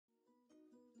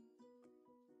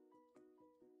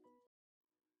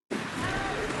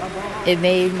It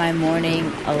made my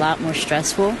morning a lot more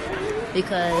stressful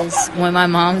because when my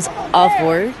mom's off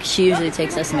work, she usually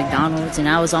takes us to McDonald's, and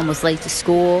I was almost late to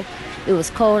school. It was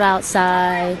cold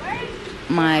outside.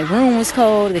 My room was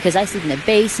cold because I sleep in the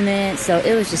basement, so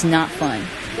it was just not fun.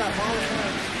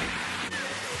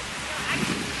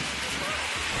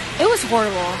 It was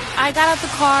horrible. I got out the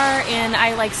car and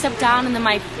I stepped down, and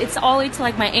then it's all the way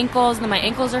to my ankles, and then my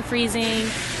ankles are freezing,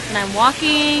 and I'm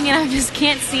walking and I just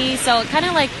can't see, so it kind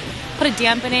of put a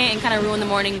damp in it and kind of ruined the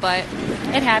morning, but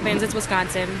it happens. It's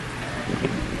Wisconsin.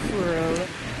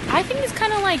 I think it's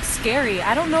kind of scary.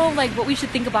 I don't know what we should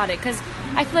think about it, because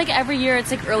I feel every year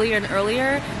it's earlier and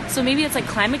earlier, so maybe it's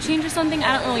climate change or something.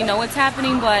 I don't really know what's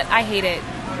happening, but I hate it.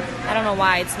 I don't know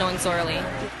why it's snowing so early.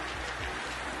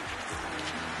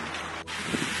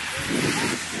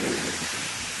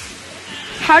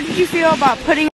 How did you feel about putting